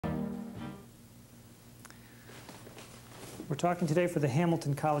We're talking today for the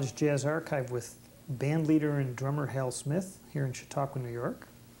Hamilton College Jazz Archive with band leader and drummer Hal Smith here in Chautauqua, New York.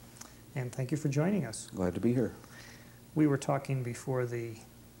 And thank you for joining us. Glad to be here. We were talking before the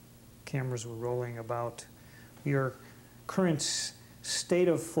cameras were rolling about your current state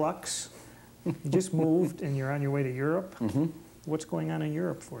of flux. You just moved and you're on your way to Europe. Mm-hmm. What's going on in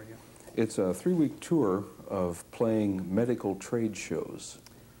Europe for you? It's a 3-week tour of playing medical trade shows.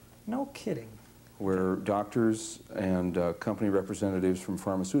 No kidding. Where doctors and company representatives from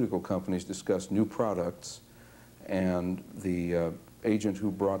pharmaceutical companies discuss new products, and the agent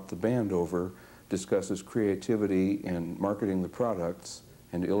who brought the band over discusses creativity in marketing the products,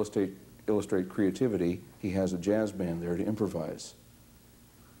 and to illustrate creativity, he has a jazz band there to improvise.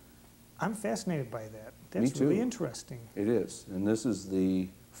 I'm fascinated by that. Me That's too. really interesting. It is, and this is the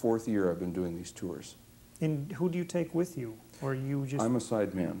 4th year I've been doing these tours. And who do you take with you? Or you just... I'm a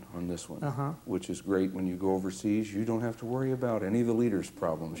sideman on this one, Uh-huh. which is great when you go overseas. You don't have to worry about any of the leaders'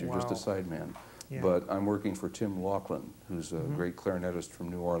 problems. You're just a sideman. Yeah. But I'm working for Tim Laughlin, who's a great clarinetist from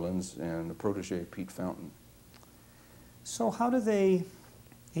New Orleans and a protege of Pete Fountain. So how do they...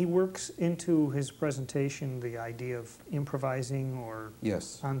 He works into his presentation the idea of improvising or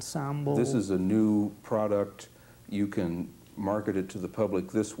Yes. ensemble. This is a new product. You can market it to the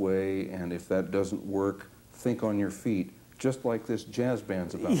public this way, and if that doesn't work, think on your feet, just like this jazz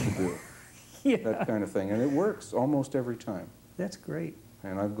band's about to do. Yeah. That kind of thing. And it works almost every time. That's great.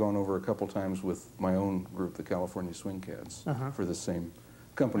 And I've gone over a couple times with my own group, the California Swing Cats, for the same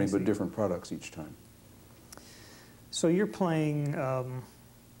company, but different products each time. So you're playing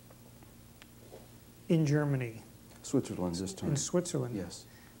in Germany. Switzerland this time. In Switzerland? Yes.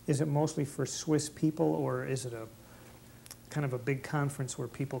 Is it mostly for Swiss people, or is it a kind of a big conference where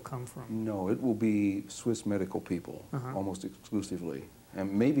people come from? No, it will be Swiss medical people, almost exclusively. And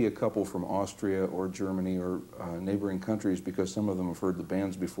maybe a couple from Austria or Germany or neighboring countries, because some of them have heard the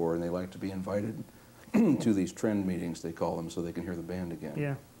bands before and they like to be invited to these trend meetings, they call them, so they can hear the band again.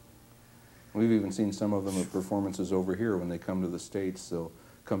 Yeah. We've even seen some of them at performances over here. When they come to the States, they'll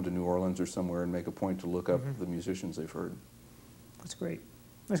come to New Orleans or somewhere and make a point to look up the musicians they've heard. That's great.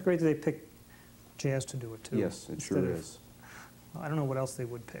 That's great that they pick jazz to do it too. Yes, it sure is. I don't know what else they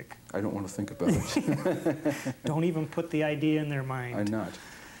would pick. I don't want to think about it. Don't even put the idea in their mind. I'm not.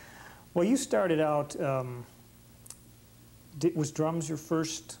 Well, you started out, was drums your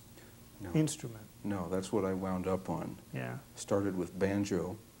first instrument? No, that's what I wound up on. Yeah. Started with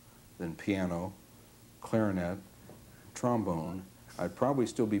banjo, then piano, clarinet, trombone. I'd probably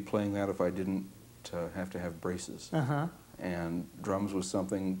still be playing that if I didn't have to have braces. And drums was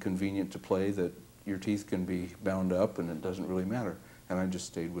something convenient to play that your teeth can be bound up and it doesn't really matter. And I just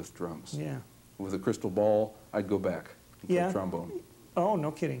stayed with drums. Yeah. With a crystal ball, I'd go back and play trombone. Oh,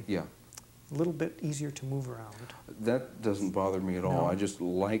 no kidding. Yeah. A little bit easier to move around. That doesn't bother me at all. I just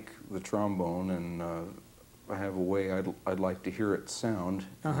like the trombone, and I have a way I'd like to hear it sound,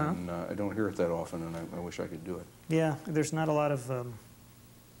 and I don't hear it that often, and I wish I could do it. Yeah, there's not a lot of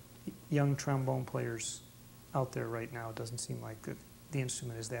young trombone players out there right now. It doesn't seem like the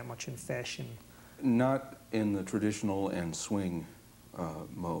instrument is that much in fashion. Not in the traditional and swing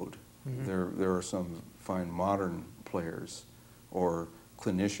mode. There are some fine modern players or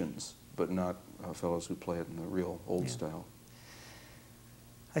clinicians, but not fellows who play it in the real old style.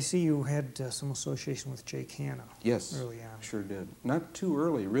 I see you had some association with Jake Hanna. Yes, early on. Sure did. Not too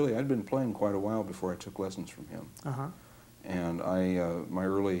early, really. I'd been playing quite a while before I took lessons from him. And my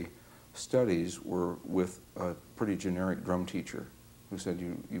early studies were with a pretty generic drum teacher who said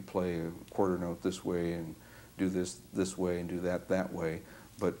you play a quarter note this way and do this way and do that way.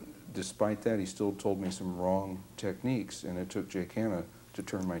 But despite that, he still told me some wrong techniques, and it took Jake Hanna to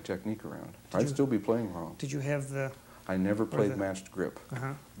turn my technique around. I'd still be playing wrong. Did you have the... I never played matched grip,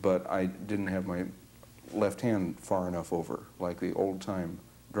 but I didn't have my left hand far enough over like the old-time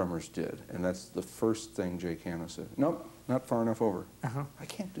drummers did. And that's the first thing Jake Hanna said. Nope, not far enough over. I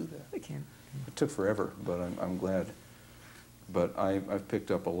can't do that. I can't. It took forever, but I'm glad. But I've picked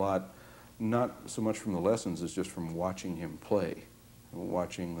up a lot, not so much from the lessons as just from watching him play,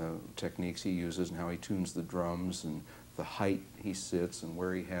 watching the techniques he uses and how he tunes the drums and the height he sits and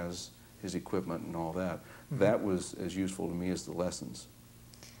where he has his equipment and all that. That was as useful to me as the lessons.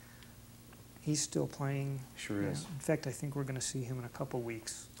 He's still playing. Sure is. In fact, I think we're going to see him in a couple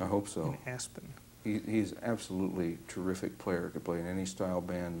weeks. I hope so. In Aspen. He's absolutely terrific player. Could play in any style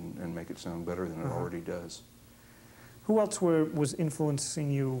band and make it sound better than it already does. Who else was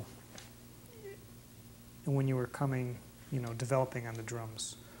influencing you when you were coming, developing on the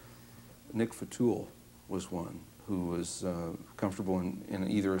drums? Nick Fatul was one who was comfortable in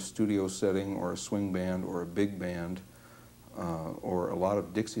either a studio setting or a swing band or a big band, or a lot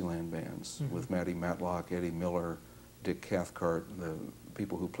of Dixieland bands with Matty Matlock, Eddie Miller, Dick Cathcart, the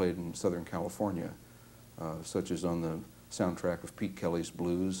people who played in Southern California, such as on the soundtrack of Pete Kelly's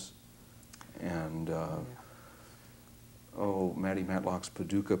Blues, and Matty Matlock's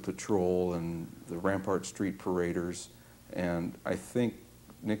Paducah Patrol and the Rampart Street Paraders. And I think,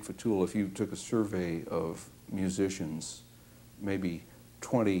 Nick Fatul, if you took a survey of musicians, maybe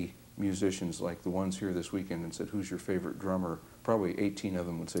 20 musicians like the ones here this weekend, and said, who's your favorite drummer, probably 18 of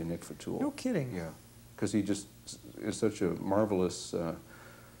them would say Nick Fatul. No kidding. Yeah, because he just is such a marvelous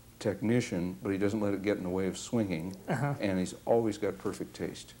technician, but he doesn't let it get in the way of swinging, and he's always got perfect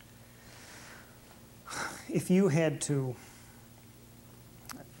taste. If you had to,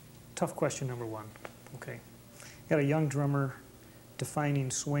 tough question number one, okay. Got a young drummer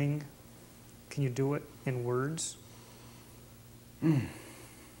defining swing. Can you do it in words? It's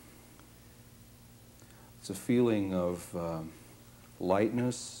a feeling of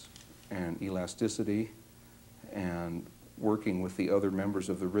lightness and elasticity, and working with the other members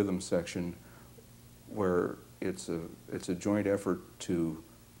of the rhythm section, where it's a joint effort to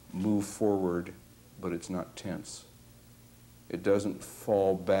move forward, but it's not tense. It doesn't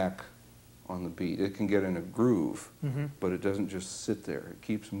fall back on the beat. It can get in a groove, but it doesn't just sit there. It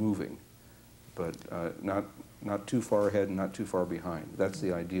keeps moving, but not too far ahead and not too far behind. That's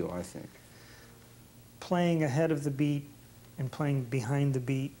the ideal, I think. Playing ahead of the beat and playing behind the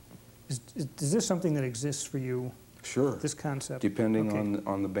beat, is this something that exists for you? Sure. This concept? Depending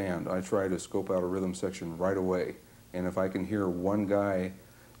on the band. I try to scope out a rhythm section right away, and if I can hear one guy,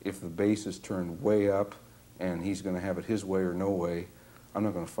 if the bass is turned way up and he's going to have it his way or no way, I'm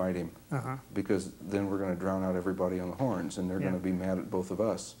not going to fight him, because then we're going to drown out everybody on the horns, and they're going to be mad at both of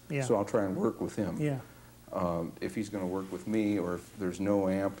us. So I'll try and work with him. If he's going to work with me, or if there's no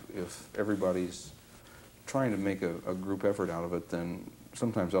amp, if everybody's trying to make a group effort out of it, then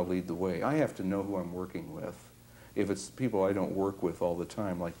sometimes I'll lead the way. I have to know who I'm working with. If it's people I don't work with all the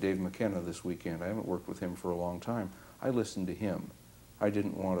time, like Dave McKenna this weekend, I haven't worked with him for a long time, I listen to him. I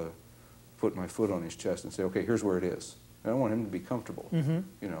didn't want to put my foot on his chest and say, okay, here's where it is. I want him to be comfortable. You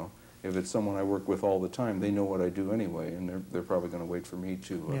know, if it's someone I work with all the time, they know what I do anyway, and they're probably going to wait for me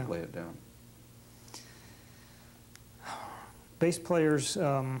to lay it down. Bass players,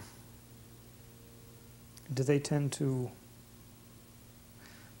 do they tend to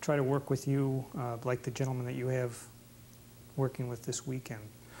try to work with you like the gentleman that you have working with this weekend?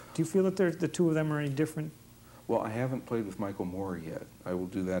 Do you feel that the two of them are any different? Well, I haven't played with Michael Moore yet. I will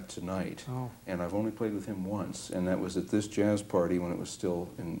do that tonight. And I've only played with him once, and that was at this jazz party when it was still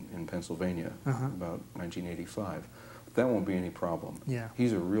in Pennsylvania, about 1985. That won't be any problem.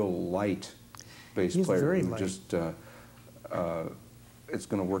 He's a real light bass player. He's very light. Just, it's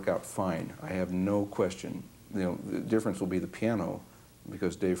going to work out fine. I have no question. You know, the difference will be the piano,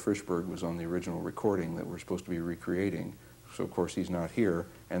 because Dave Frischberg was on the original recording that we're supposed to be recreating. So, of course, he's not here,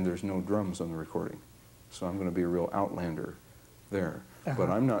 and there's no drums on the recording. So I'm going to be a real outlander there. But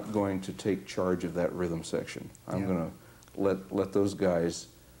I'm not going to take charge of that rhythm section. I'm going to let those guys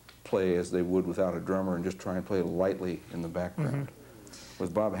play as they would without a drummer and just try and play lightly in the background.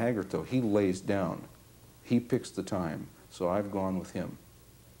 With Bob Haggart, though, he lays down. He picks the time. So I've gone with him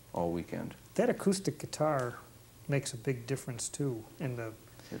all weekend. That acoustic guitar makes a big difference, too. It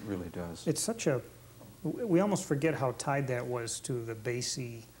really does. It's such a... We almost forget how tied that was to the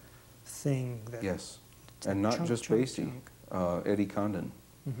bassy thing. Yes. And not just bassy. Eddie Condon.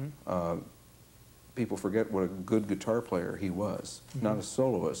 People forget what a good guitar player he was. Not a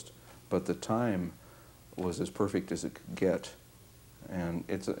soloist, but the time was as perfect as it could get. And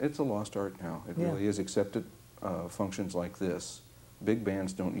it's a lost art now. It really is, except at functions like this. Big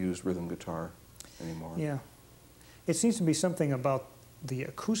bands don't use rhythm guitar anymore. Yeah. It seems to be something about the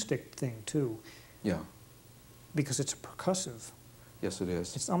acoustic thing, too. Yeah. Because it's percussive. Yes, it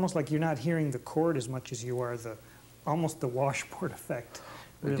is. It's almost like you're not hearing the chord as much as you are almost the washboard effect.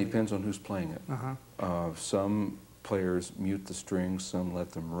 Really. It depends on who's playing it. Some players mute the strings, some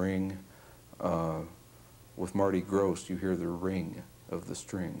let them ring. With Marty Gross, you hear the ring of the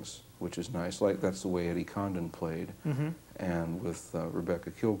strings, which is nice. Like that's the way Eddie Condon played. And with Rebecca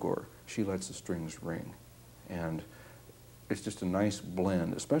Kilgore, she lets the strings ring. And it's just a nice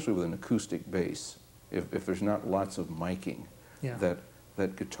blend, especially with an acoustic bass. If there's not lots of miking, that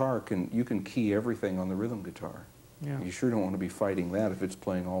guitar you can key everything on the rhythm guitar. You sure don't want to be fighting that if it's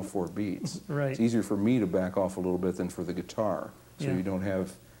playing all 4 beats. It's easier for me to back off a little bit than for the guitar, so you don't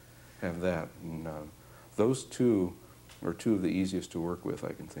have that. And those two are two of the easiest to work with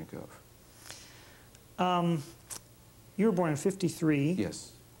I can think of. You were born in '53.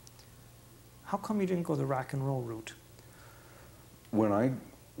 Yes. How come you didn't go the rock and roll route? when I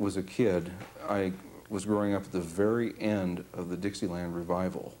was a kid, I was growing up at the very end of the Dixieland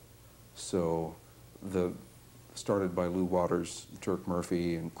revival. So started by Lou Waters, Turk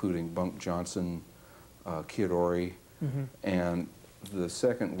Murphy, including Bunk Johnson, Kid Ory, and the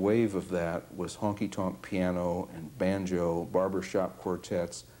second wave of that was honky-tonk piano and banjo, barbershop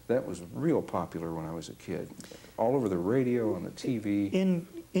quartets. That was real popular when I was a kid. All over the radio, on the TV. In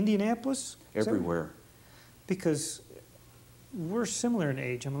Indianapolis? Everywhere. Because we're similar in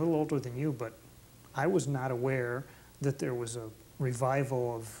age. I'm a little older than you, but I was not aware that there was a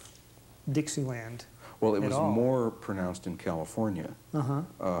revival of Dixieland. Well, it was more pronounced in California.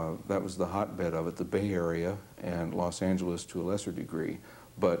 That was the hotbed of it, the Bay Area and Los Angeles to a lesser degree.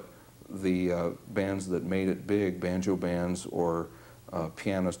 But the bands that made it big, banjo bands or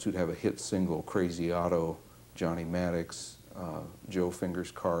pianists who'd have a hit single, Crazy Otto, Johnny Maddox, Joe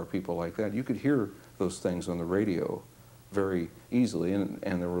Fingers Carr, people like that, you could hear those things on the radio very easily, and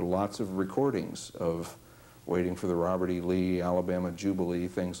there were lots of recordings of Waiting for the Robert E. Lee, Alabama Jubilee,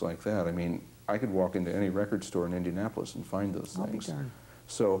 things like that. I mean, I could walk into any record store in Indianapolis and find those things.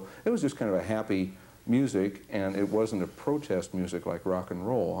 So it was just kind of a happy music, and it wasn't a protest music like rock and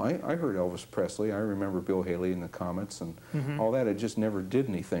roll. I heard Elvis Presley. I remember Bill Haley and the Comets and all that. It just never did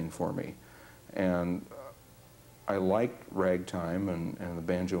anything for me. And I liked ragtime and the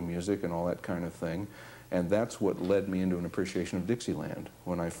banjo music and all that kind of thing. And that's what led me into an appreciation of Dixieland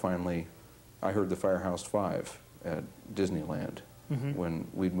when I heard the Firehouse Five at Disneyland when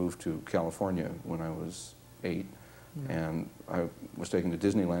we'd moved to California when I was 8. And I was taken to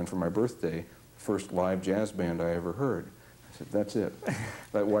Disneyland for my birthday, first live jazz band I ever heard. I said, that's it.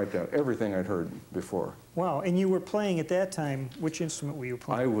 That wiped out everything I'd heard before. Wow, and you were playing at that time, which instrument were you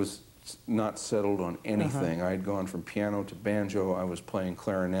playing? I was not settled on anything. I had gone from piano to banjo. I was playing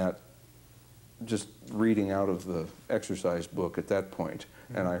clarinet, just reading out of the exercise book at that point.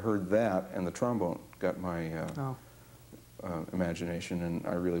 And I heard that, and the trombone got my imagination, and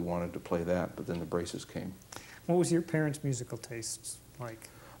I really wanted to play that, but then the braces came. What was your parents' musical tastes like?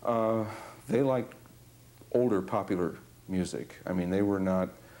 They liked older popular music. I mean, they were not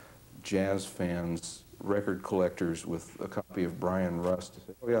jazz fans, record collectors with a copy of Brian Rust.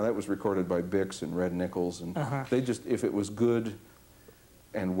 Oh yeah, that was recorded by Bix and Red Nichols, and they just, if it was good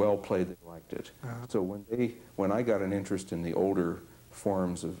and well played, they liked it. So when I got an interest in the older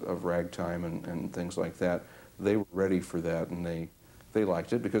forms of ragtime and things like that, they were ready for that, and they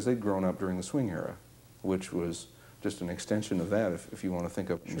liked it because they'd grown up during the swing era, which was just an extension of that, if you want to think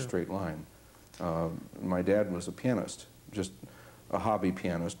of it in a straight line. My dad was a pianist, just a hobby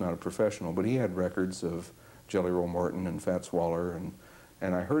pianist, not a professional, but he had records of Jelly Roll Morton and Fats Waller,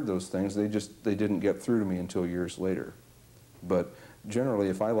 and I heard those things. They didn't get through to me until years later. But generally,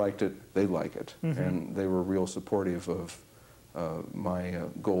 if I liked it, they'd like it, and they were real supportive of my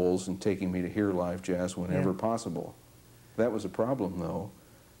goals and taking me to hear live jazz whenever possible. That was a problem, though.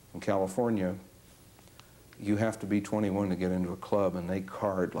 In California, you have to be 21 to get into a club, and they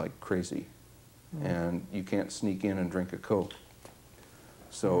card like crazy. And you can't sneak in and drink a Coke.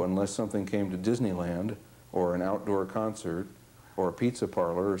 So unless something came to Disneyland or an outdoor concert or a pizza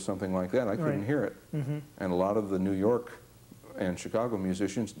parlor or something like that, I couldn't hear it. And a lot of the New York and Chicago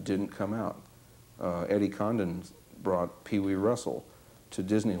musicians didn't come out. Eddie Condon brought Pee Wee Russell to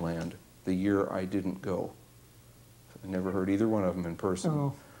Disneyland the year I didn't go. I never heard either one of them in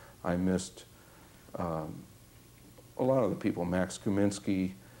person. I missed a lot of the people, Max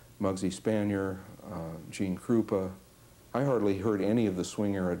Kuminski, Muggsy Spanier, Gene Krupa. I hardly heard any of the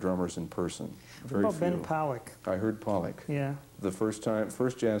swing era drummers in person. Very What about few. Ben Pollock? I heard Pollock. Yeah. The first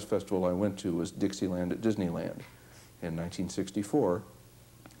jazz festival I went to was Dixieland at Disneyland. In 1964,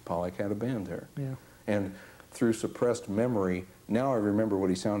 Pollock had a band there. Yeah. And through suppressed memory, now I remember what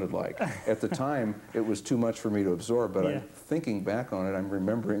he sounded like. At the time, it was too much for me to absorb, but I'm thinking back on it, I'm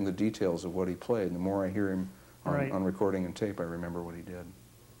remembering the details of what he played. And the more I hear him on recording and tape, I remember what he did.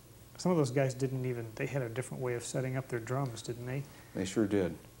 Some of those guys they had a different way of setting up their drums, didn't they? They sure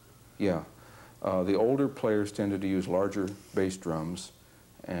did, yeah. The older players tended to use larger bass drums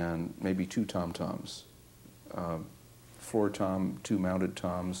and maybe 2 tom-toms. Floor tom, 2 mounted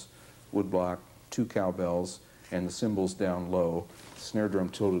toms, woodblock, 2 cowbells, and the cymbals down low, snare drum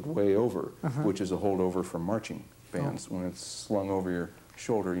tilted way over, which is a holdover from marching bands. When it's slung over your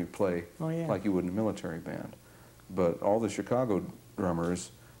shoulder, you play like you would in a military band. But all the Chicago drummers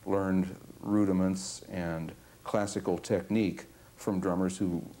learned rudiments and classical technique from drummers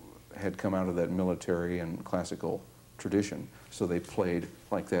who had come out of that military and classical tradition. So they played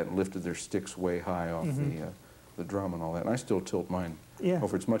like that and lifted their sticks way high off the drum and all that. And I still tilt mine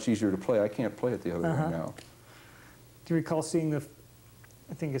over. It's much easier to play. I can't play it the other way now. Do you recall seeing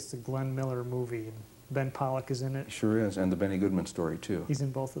I think it's the Glenn Miller movie, and Ben Pollack is in it. Sure is, and the Benny Goodman story, too. He's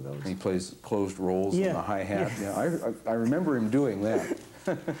in both of those. And he plays closed rolls and the hi-hat. Yeah. Yeah, I remember him doing that.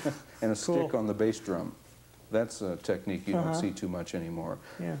 And a stick on the bass drum. That's a technique you don't see too much anymore.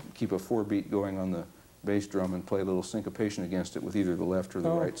 Yeah. Keep a 4-beat going on the bass drum and play a little syncopation against it with either the left or the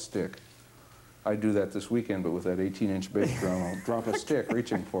right stick. I do that this weekend, but with that 18-inch bass drum, I'll drop a stick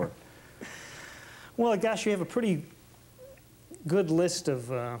reaching for it. Well, gosh, you have a pretty good list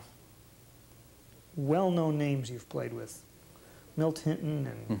of well-known names you've played with. Milt Hinton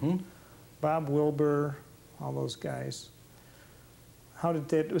and Bob Wilbur, all those guys. How did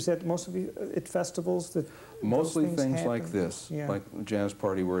that, was that most of you at festivals that Mostly things happen? like this, like a jazz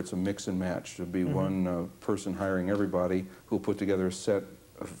party where it's a mix and match. There'll be one person hiring everybody who'll put together a set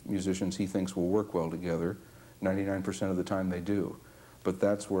of musicians he thinks will work well together. 99% of the time they do. But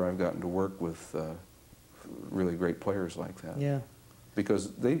that's where I've gotten to work with really great players like that. Yeah.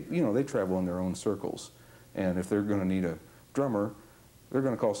 Because they, you know, they travel in their own circles. And if they're going to need a drummer, they're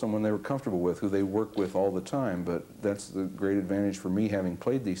going to call someone they were comfortable with, who they work with all the time. But that's the great advantage for me, having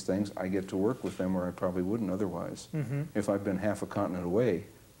played these things. I get to work with them where I probably wouldn't otherwise. If I've been half a continent away,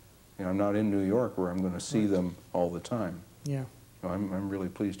 you know, I'm not in New York where I'm going to see them all the time. Yeah. You know, I'm really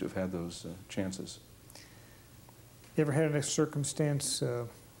pleased to have had those chances. You ever had a circumstance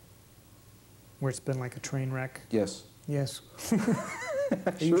where it's been like a train wreck? Yes. Yes.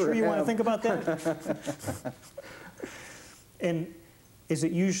 Are you sure you want to think about that? And is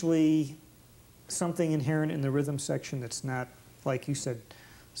it usually something inherent in the rhythm section that's not, like you said,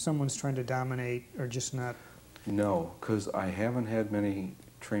 someone's trying to dominate or just not? No, because I haven't had many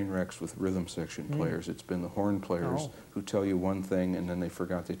train wrecks with rhythm section players. It's been the horn players who tell you one thing and then they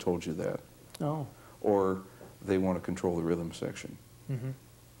forgot they told you that. Oh. Or they want to control the rhythm section.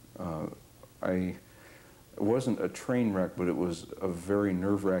 It wasn't a train wreck, but it was a very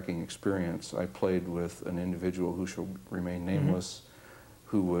nerve-wracking experience. I played with an individual who shall remain nameless,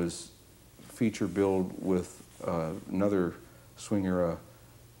 who was feature billed with another swing era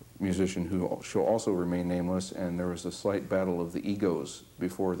musician who shall also remain nameless, and there was a slight battle of the egos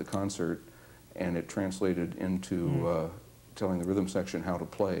before the concert, and it translated into telling the rhythm section how to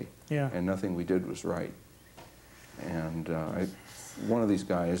play, and nothing we did was right. And one of these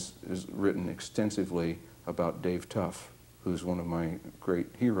guys has written extensively about Dave Tuff, who's one of my great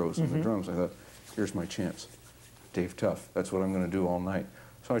heroes in the drums. I thought, here's my chance. Dave Tuff, that's what I'm going to do all night.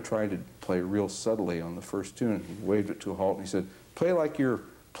 So I tried to play real subtly on the first tune. He waved it to a halt and he said, play like you're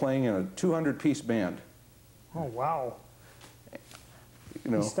playing in a 200-piece band. Oh, wow.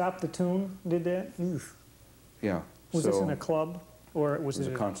 You know, he stopped the tune, did that? Oof. Yeah. Was this in a club? Or was it was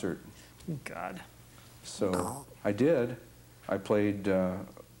a concert. God. So I did. I played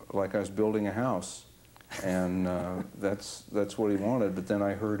like I was building a house. And that's what he wanted. But then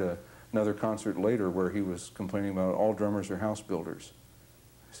I heard another concert later where he was complaining about all drummers are house builders.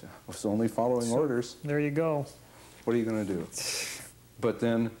 I said, I was only following orders. There you go. What are you going to do? But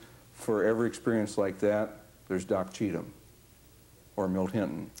then for every experience like that, there's Doc Cheatham or Milt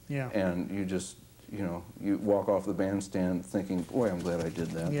Hinton. Yeah. And you just, you know, you walk off the bandstand thinking, boy, I'm glad I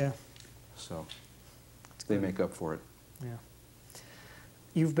did that. Yeah. So they make up for it. Yeah.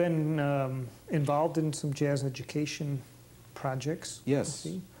 You've been involved in some jazz education projects? Yes.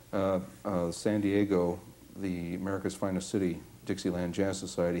 San Diego, the America's Finest City, Dixieland Jazz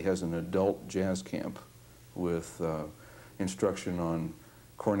Society, has an adult jazz camp with instruction on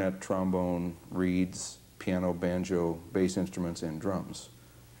cornet, trombone, reeds, piano, banjo, bass instruments, and drums.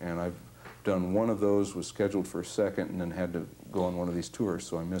 And I've done one of those, was scheduled for a second, and then had to go on one of these tours,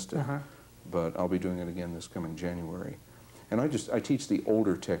 so I missed it. But I'll be doing it again this coming January. And I teach the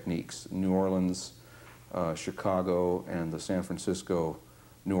older techniques, New Orleans, Chicago, and the San Francisco,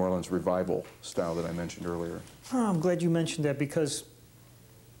 New Orleans revival style that I mentioned earlier. Oh, I'm glad you mentioned that, because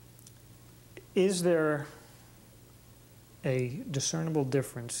is there a discernible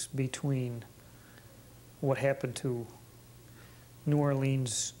difference between what happened to New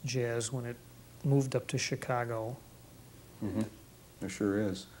Orleans jazz when it moved up to Chicago? There sure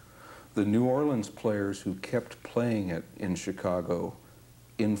is. The New Orleans players who kept playing it in Chicago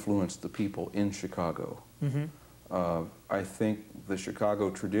influenced the people in Chicago. I think the Chicago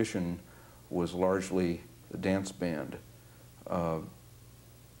tradition was largely the dance band.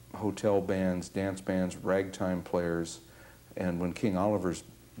 Hotel bands, dance bands, ragtime players, and when King Oliver's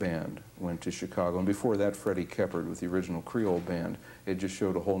band went to Chicago, and before that Freddie Keppard with the original Creole band, it just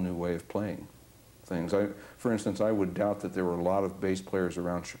showed a whole new way of playing things. For instance, I would doubt that there were a lot of bass players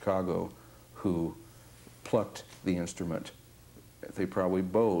around Chicago who plucked the instrument they probably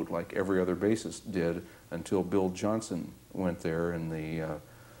bowed like every other bassist did until Bill Johnson went there in the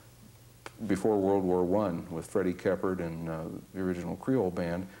before World War I with Freddie Keppard and the original Creole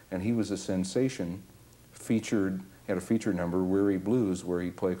band, and he was a sensation. Had a feature number, Weary Blues, where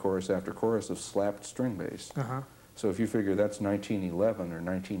he'd play chorus after chorus of slapped string bass. So if you figure that's 1911 or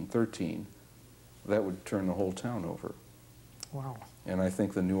 1913, that would turn the whole town over. Wow. And I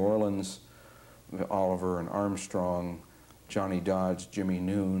think the New Orleans, Oliver and Armstrong, Johnny Dodds, Jimmy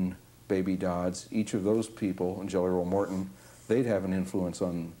Noon, Baby Dodds, each of those people, and Jelly Roll Morton, they'd have an influence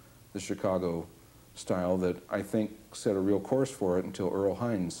on the Chicago style that I think set a real course for it until Earl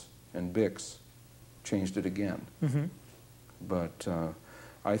Hines and Bix changed it again. But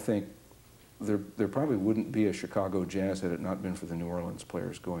I think there probably wouldn't be a Chicago jazz had it not been for the New Orleans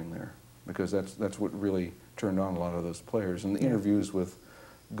players going there, because that's what really turned on a lot of those players. And the interviews with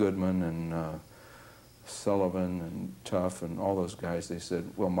Goodman and Sullivan and Tuff and all those guys, they said,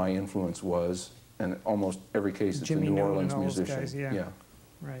 well, my influence was, and almost every case it's Jimmy a New Noon Orleans and all those musician. guys, yeah.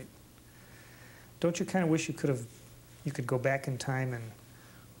 Right. Don't you kind of wish you could go back in time and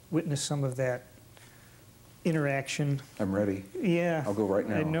witness some of that interaction? I'm ready. Yeah. I'll go right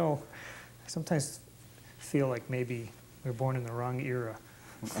now. I know. I sometimes feel like maybe we're born in the wrong era.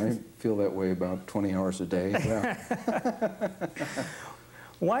 I feel that way about 20 hours a day. Yeah.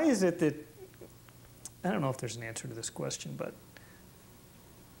 Why is it that, I don't know if there's an answer to this question, but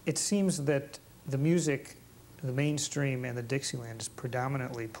it seems that the music, the mainstream and the Dixieland is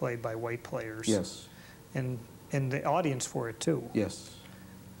predominantly played by white players. Yes. And the audience for it too. Yes.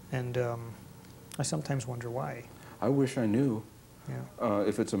 And I sometimes wonder why. I wish I knew. Yeah.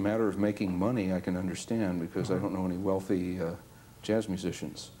 If it's a matter of making money, I can understand, because I don't know any wealthy jazz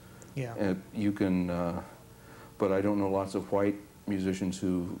musicians. Yeah. And you can, but I don't know lots of white musicians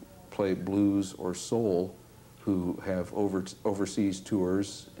who play blues or soul who have overseas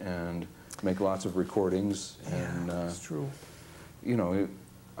tours and make lots of recordings. Yeah, and that's true. You know,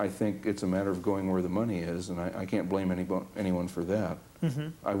 I think it's a matter of going where the money is, and I can't blame anyone for that.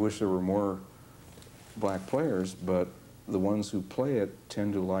 I wish there were more black players, but the ones who play it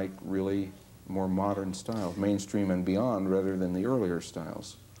tend to like really more modern styles, mainstream and beyond, rather than the earlier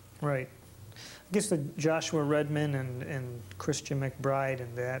styles. Right. I guess the Joshua Redman and Christian McBride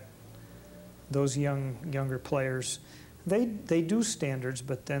and those younger players, they do standards,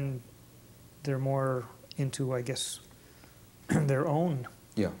 but then they're more into, I guess, their own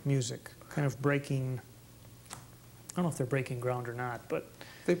music, kind of breaking, I don't know if they're breaking ground or not, but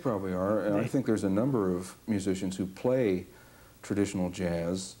they probably are. And I think there's a number of musicians who play traditional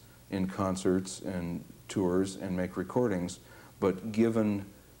jazz in concerts and tours and make recordings, but given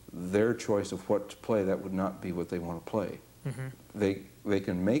their choice of what to play, that would not be what they want to play. They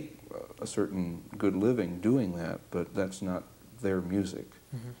can make a certain good living doing that, but that's not their music.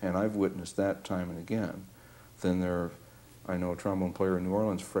 And I've witnessed that time and again. Then I know a trombone player in New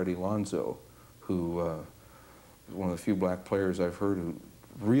Orleans, Freddie Lonzo, who is one of the few black players I've heard who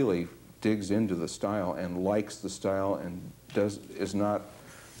really digs into the style and likes the style and is not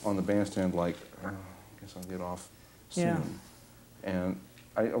on the bandstand like, oh, I guess I'll get off soon. Yeah. And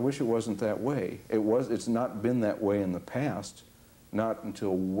I wish it wasn't that way. It's not been that way in the past, not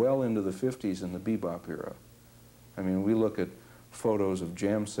until well into the 50s in the bebop era. I mean, we look at photos of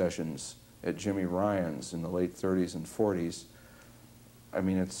jam sessions at Jimmy Ryan's in the late 30s and 40s. I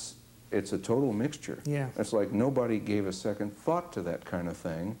mean, it's a total mixture. Yeah. It's like nobody gave a second thought to that kind of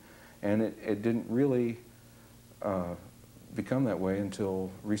thing, and it didn't really become that way until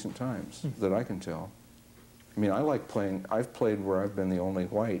recent times, that I can tell. I mean, I like playing, I've played where I've been the only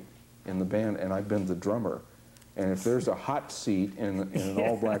white in the band, and I've been the drummer. And if there's a hot seat in an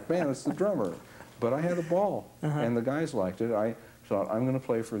all-black band, it's the drummer. But I had a ball, and the guys liked it. I thought, I'm going to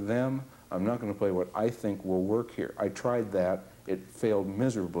play for them. I'm not going to play what I think will work here. I tried that. It failed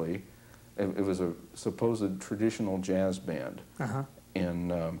miserably. It was a supposed traditional jazz band.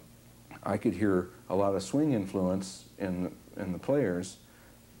 And I could hear a lot of swing influence in the players,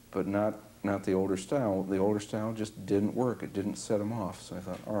 but not the older style. The older style just didn't work. It didn't set them off. So I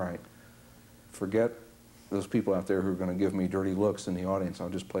thought, all right, forget those people out there who are going to give me dirty looks in the audience. I'll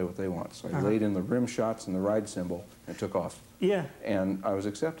just play what they want. So I laid in the rim shots and the ride cymbal and took off. Yeah. And I was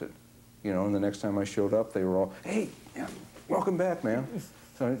accepted. You know, and the next time I showed up, they were all, hey, welcome back, man.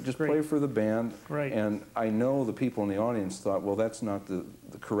 So I just played for the band. Right. And I know the people in the audience thought, well, that's not the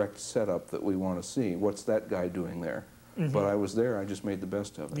correct setup that we want to see. What's that guy doing there? But I was there. I just made the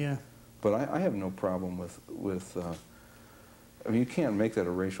best of it. Yeah. But I have no problem with I mean, you can't make that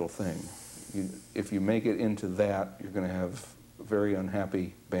a racial thing. If you make it into that, you're going to have a very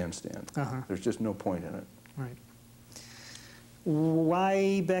unhappy bandstand. There's just no point in it. Right.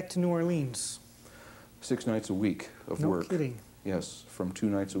 Why back to New Orleans? 6 nights a week of work. No kidding. Yes, from 2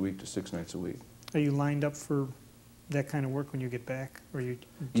 nights a week to 6 nights a week. Are you lined up for that kind of work when you get back? Or you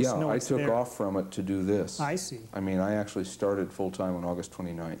just know I it's took there? off from it to do this. I see. I mean, I actually started full-time on August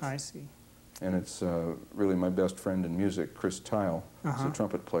 29th. I see. And it's really my best friend in music, Chris Tile. He's a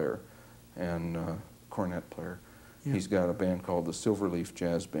trumpet player and cornet player. Yeah. He's got a band called the Silverleaf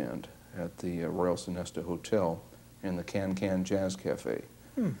Jazz Band at the Royal Sonesta Hotel in the Can Jazz Cafe.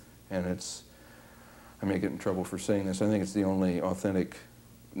 And it's, I may get in trouble for saying this, I think it's the only authentic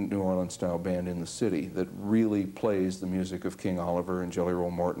New Orleans style band in the city that really plays the music of King Oliver and Jelly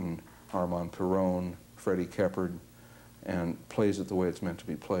Roll Morton, Armand Perron, Freddie Keppard, and plays it the way it's meant to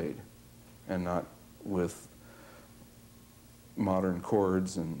be played, and not with modern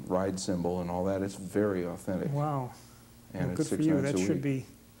chords and ride cymbal and all that. It's very authentic. Wow. And well, it's good for 6 you. nights That a should week. be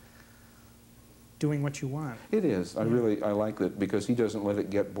doing what you want. It is. I like that because he doesn't let it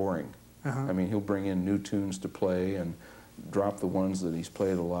get boring. Uh-huh. I mean, he'll bring in new tunes to play and drop the ones that he's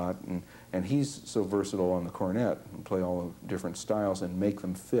played a lot, and he's so versatile on the cornet and play all the different styles and make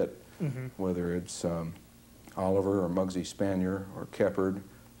them fit, whether it's Oliver or Muggsy Spanier or Keppard,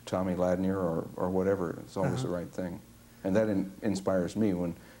 Tommy Ladnier or whatever. It's always the right thing. And that inspires me.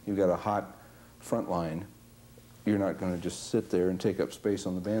 When you've got a hot front line, you're not going to just sit there and take up space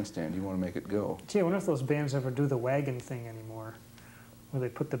on the bandstand. You want to make it go. Gee, I wonder if those bands ever do the wagon thing anymore, where they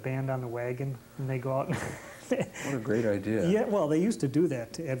put the band on the wagon and they go out and... What a great idea. Yeah, well, they used to do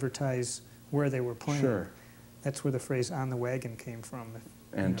that to advertise where they were playing. Sure. That's where the phrase "on the wagon" came from.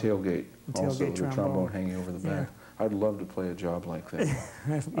 And tailgate, also, tailgate the trombone hanging over the back. Yeah. I'd love to play a job like that.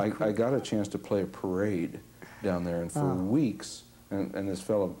 I got a chance to play a parade down there, and for weeks, and this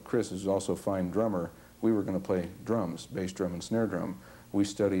fellow, Chris, who's also a fine drummer, we were going to play drums, bass drum and snare drum. We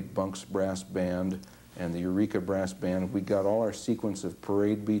studied Bunk's brass band and the Eureka brass band. We got all our sequence of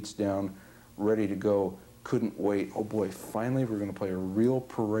parade beats down, ready to go. Couldn't wait. Oh boy, finally we're going to play a real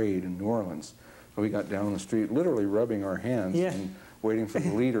parade in New Orleans. So we got down the street, literally rubbing our hands and waiting for the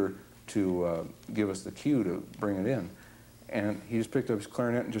leader to give us the cue to bring it in. And he just picked up his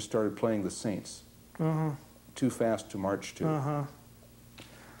clarinet and just started playing the Saints. Too fast to march to.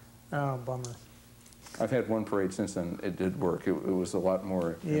 Oh, bummer. I've had one parade since then. It did work. It was a lot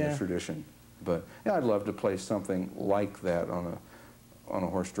more in the tradition. But yeah, I'd love to play something like that on a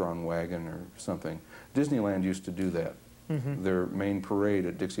horse-drawn wagon or something. Disneyland used to do that. Their main parade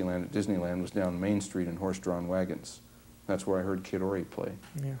at Dixieland at Disneyland was down Main Street in horse-drawn wagons. That's where I heard Kid Ory play.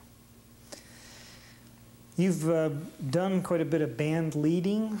 Yeah. You've done quite a bit of band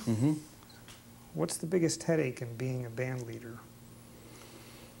leading. What's the biggest headache in being a band leader?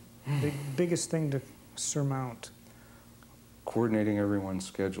 Biggest thing to surmount? Coordinating everyone's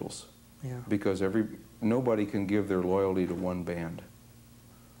schedules. Yeah. Because nobody can give their loyalty to one band.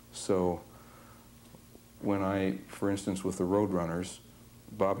 So when for instance, with the Roadrunners,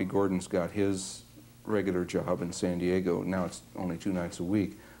 Bobby Gordon's got his regular job in San Diego. Now it's only 2 nights a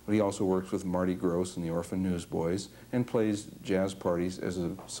week. But he also works with Marty Gross and the Orphan Newsboys and plays jazz parties as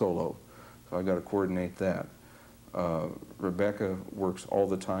a solo. So I've got to coordinate that. Rebecca works all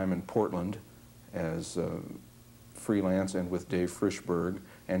the time in Portland as freelance and with Dave Frischberg,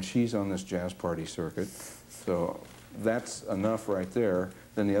 and she's on this jazz party circuit. So that's enough right there.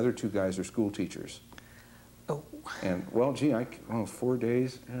 Then the other 2 guys are school teachers. Oh. And, well, gee, 4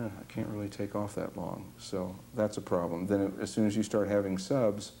 days, I can't really take off that long. So that's a problem. Then as soon as you start having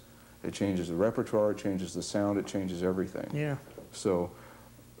subs, it changes the repertoire, it changes the sound, it changes everything. Yeah. So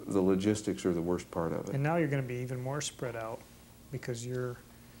the logistics are the worst part of it. And now you're going to be even more spread out because you're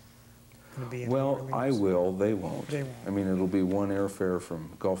going to be in Well, New I Orleans. will, they won't. They won't. I mean, it'll be one airfare from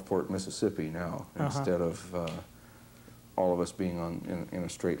Gulfport, Mississippi now, instead of all of us being in a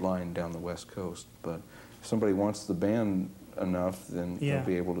straight line down the West Coast. But if somebody wants the band enough, then they'll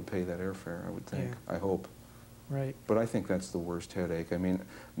be able to pay that airfare, I would think. I hope. Right. But I think that's the worst headache. I mean,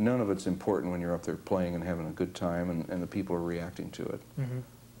 none of it's important when you're up there playing and having a good time and the people are reacting to it.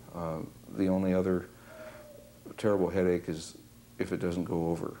 The only other terrible headache is if it doesn't go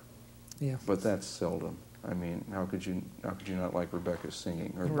over. Yeah. But that's seldom. I mean, how could you not like Rebecca's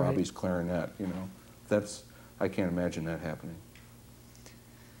singing or Bobby's clarinet? You know, I can't imagine that happening.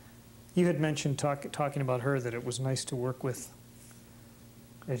 You had mentioned talking about her that it was nice to work with,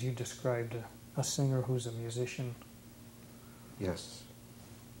 as you described, a singer who's a musician. Yes.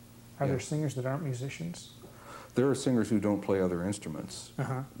 Are there singers that aren't musicians? There are singers who don't play other instruments.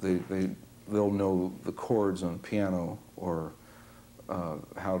 They'll know the chords on a piano or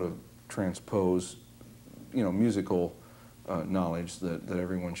how to transpose, musical knowledge that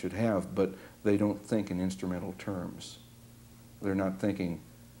everyone should have, but they don't think in instrumental terms. They're not thinking,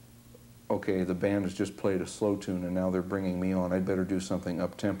 okay, the band has just played a slow tune and now they're bringing me on. I'd better do something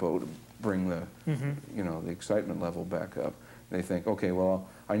up-tempo to bring the, you know, the excitement level back up. They think, okay, well,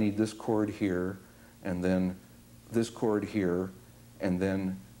 I need this chord here, and then this chord here, and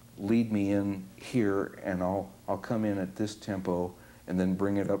then lead me in here, and I'll come in at this tempo, and then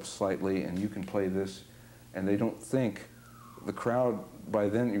bring it up slightly, and you can play this. And they don't think the crowd, by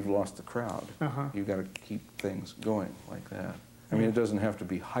then you've lost the crowd. You've got to keep things going like that. I mean, it doesn't have to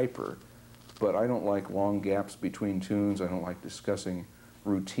be hyper, but I don't like long gaps between tunes. I don't like discussing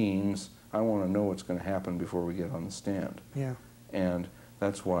routines. I want to know what's going to happen before we get on the stand. Yeah. And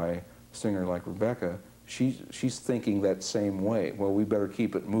that's why a singer like Rebecca, she's thinking that same way. Well, we better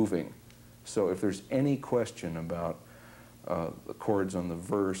keep it moving. So if there's any question about the chords on the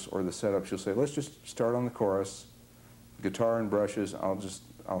verse or the setup, she'll say, let's just start on the chorus, guitar and brushes,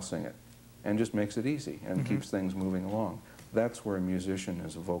 I'll sing it. And just makes it easy and keeps things moving along. That's where a musician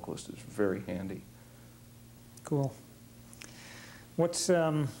as a vocalist is very handy. Cool. What's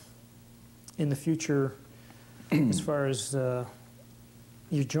in the future as far as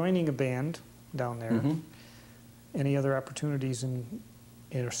you're joining a band down there? Any other opportunities in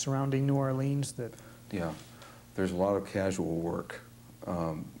surrounding New Orleans that? Yeah, there's a lot of casual work,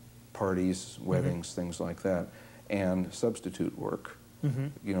 parties, weddings, things like that, and substitute work.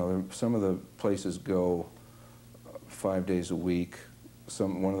 You know, some of the places go 5 days a week.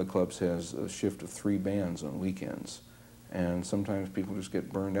 One of the clubs has a shift of 3 bands on weekends, and sometimes people just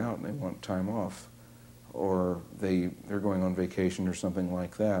get burned out and they want time off, or they're going on vacation or something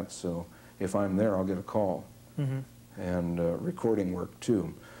like that. So if I'm there, I'll get a call. And recording work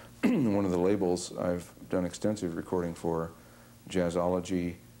too. One of the labels I've done extensive recording for,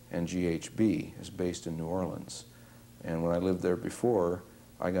 Jazzology and GHB, is based in New Orleans. And when I lived there before,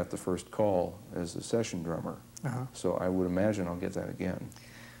 I got the first call as a session drummer. So I would imagine I'll get that again.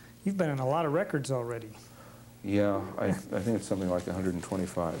 You've been on a lot of records already. Yeah, I think it's something like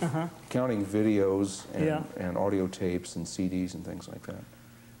 125, counting videos and audio tapes and CDs and things like that.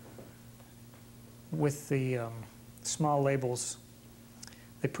 With the small labels,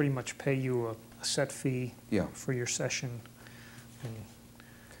 they pretty much pay you a set fee for your session. And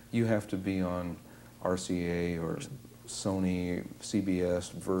you have to be on RCA or Sony,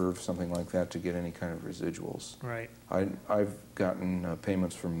 CBS, Verve, something like that to get any kind of residuals. Right. I've gotten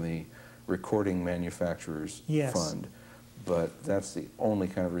payments from the recording manufacturers fund, but that's the only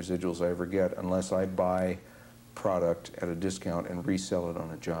kind of residuals I ever get unless I buy product at a discount and resell it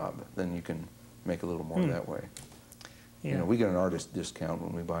on a job. Then you can make a little more that way. You know, we get an artist discount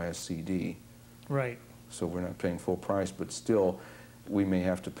when we buy a CD. Right. So we're not paying full price, but still we may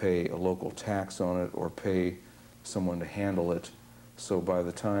have to pay a local tax on it or pay someone to handle it. So by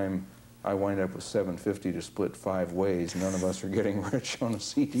the time I wind up with $750 to split 5 ways, none of us are getting rich on a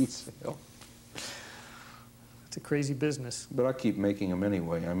CD sale. It's a crazy business. But I keep making them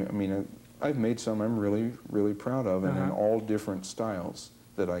anyway. I mean, I've made some I'm really, really proud of, and in all different styles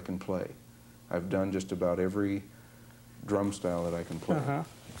that I can play. I've done just about every drum style that I can play. A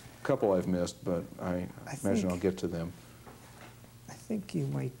couple I've missed, but I imagine I'll get to them. I think you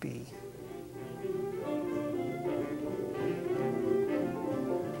might be.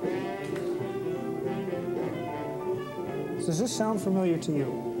 Does this sound familiar to you?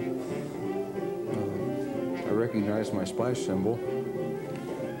 I recognize my splash cymbal.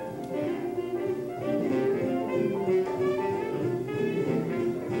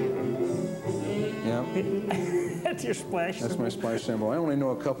 Yeah. That's your splash cymbal? That's my splash cymbal. I only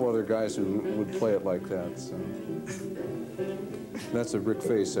know a couple other guys who would play it like that. So. That's a Rick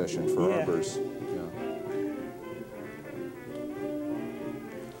Fay session for Arbors.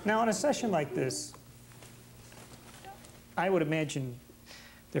 Now, in a session like this, I would imagine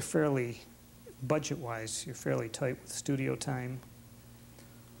they're fairly, budget-wise, you're fairly tight with studio time.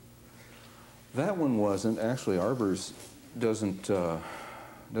 That one wasn't. Actually, Arbors doesn't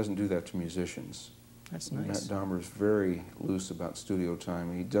do that to musicians. That's nice. Matt Dahmer's very loose about studio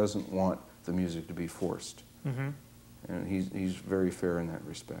time. He doesn't want the music to be forced. And he's very fair in that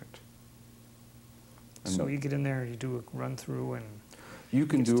respect. And so you get in there and you do a run-through and... You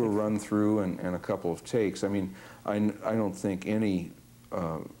can do a run-through and a couple of takes. I mean, I don't think any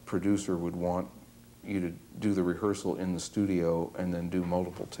producer would want you to do the rehearsal in the studio and then do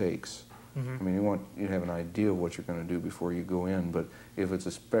multiple takes. I mean, you have an idea of what you're going to do before you go in, but if it's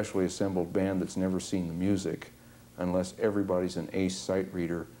a specially assembled band that's never seen the music, unless everybody's an ace sight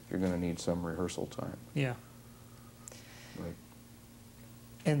reader, you're going to need some rehearsal time. Yeah. Right.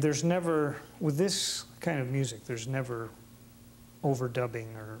 And there's never, with this kind of music, there's never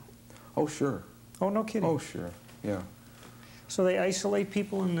overdubbing or... Oh, sure. Oh, no kidding. Oh, sure, yeah. So they isolate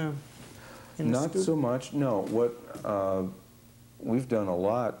people in the Not so much, no. What we've done a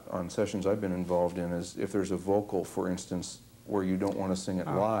lot on sessions I've been involved in is if there's a vocal, for instance, where you don't want to sing it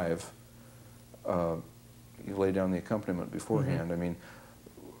live, you lay down the accompaniment beforehand. I mean,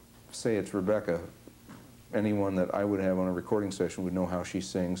 say it's Rebecca, anyone that I would have on a recording session would know how she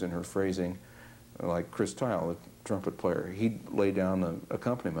sings and her phrasing, like Chris Tile, the trumpet player. He'd lay down the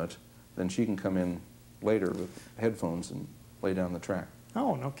accompaniment, then she can come in later with headphones and lay down the track.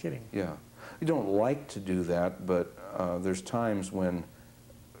 Oh, no kidding. Yeah. You don't like to do that, but there's times when,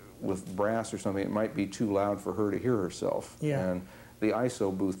 with brass or something, it might be too loud for her to hear herself. Yeah. And the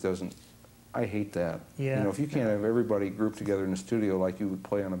ISO booth doesn't, I hate that. Yeah. You know, if you can't have everybody grouped together in a studio like you would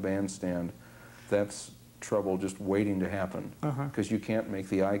play on a bandstand, that's trouble just waiting to happen. Because you can't make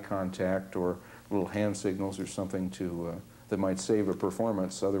the eye contact or little hand signals or something to that might save a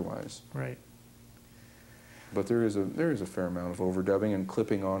performance otherwise. Right. But there is a fair amount of overdubbing and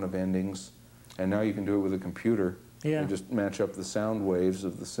clipping on of endings, and now you can do it with a computer. Yeah. You just match up the sound waves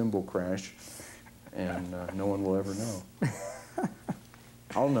of the cymbal crash, and no one will ever know.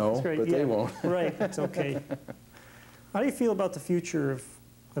 I'll know, but they won't. Right, it's okay. How do you feel about the future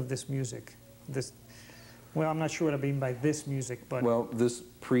of this music? Well, I'm not sure what I mean by this music, but... Well, this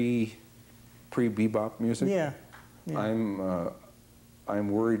pre-bebop music? Yeah. I'm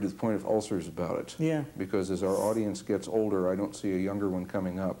worried to the point of ulcers about it. Yeah. Because as our audience gets older, I don't see a younger one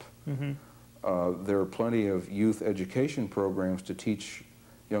coming up. There are plenty of youth education programs to teach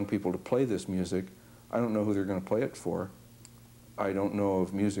young people to play this music. I don't know who they're going to play it for. I don't know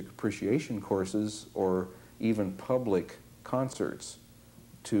of music appreciation courses or even public concerts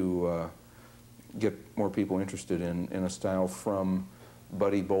to get more people interested in a style from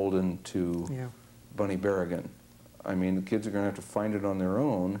Buddy Bolden to Bunny Berrigan. I mean, the kids are going to have to find it on their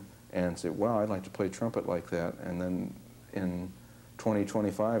own and say, wow, I'd like to play trumpet like that. And then in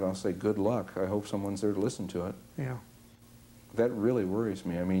 2025, I'll say, good luck. I hope someone's there to listen to it. Yeah. That really worries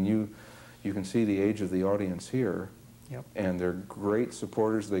me. I mean, you can see the age of the audience here. Yep. And they're great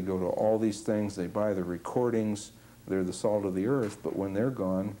supporters. They go to all these things. They buy the recordings. They're the salt of the earth. But when they're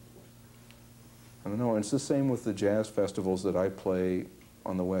gone, I don't know. And it's the same with the jazz festivals that I play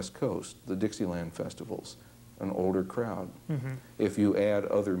on the West Coast, the Dixieland festivals, an older crowd. If you add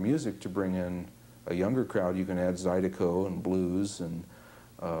other music to bring in a younger crowd, you can add Zydeco and blues and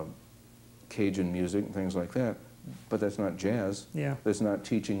Cajun music and things like that. But that's not jazz. Yeah. That's not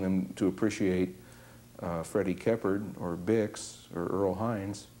teaching them to appreciate Freddie Keppard or Bix or Earl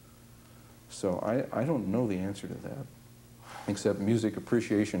Hines. So I don't know the answer to that, except music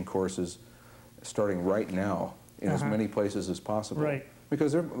appreciation courses starting right now in as many places as possible. Right.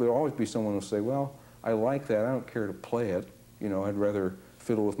 Because there'll always be someone who'll say, well, I like that, I don't care to play it. You know, I'd rather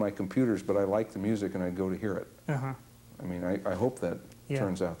fiddle with my computers, but I like the music and I'd go to hear it. I mean, I hope that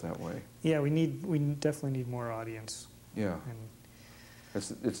turns out that way. Yeah, we definitely need more audience. Yeah. And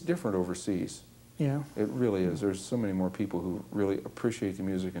it's different overseas. Yeah. It really is. There's so many more people who really appreciate the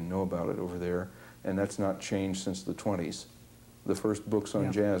music and know about it over there, and that's not changed since the 20s. The first books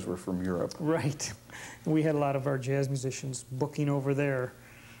on jazz were from Europe. Right. We had a lot of our jazz musicians booking over there.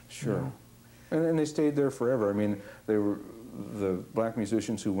 Sure. You know. And they stayed there forever. I mean, the black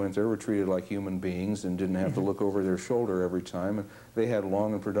musicians who went there were treated like human beings and didn't have to look over their shoulder every time. And they had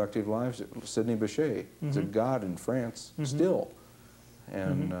long and productive lives. Sidney Bechet is a god in France still.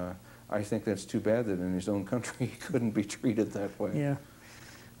 And I think that's too bad that in his own country he couldn't be treated that way. Yeah.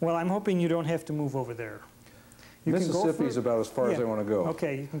 Well, I'm hoping you don't have to move over there. Mississippi's about as far as I want to go.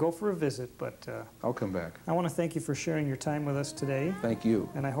 Okay, you can go for a visit, but I'll come back. I want to thank you for sharing your time with us today. Thank you.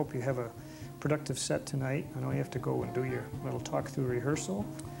 And I hope you have a productive set tonight. I know you have to go and do your little talk-through rehearsal.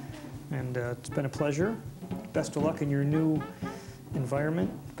 And it's been a pleasure. Best of luck in your new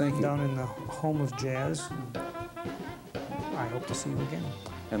environment. Thank you. Down in the home of jazz. I hope to see you again.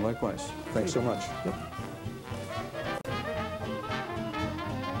 And likewise. Thanks so much. Yep.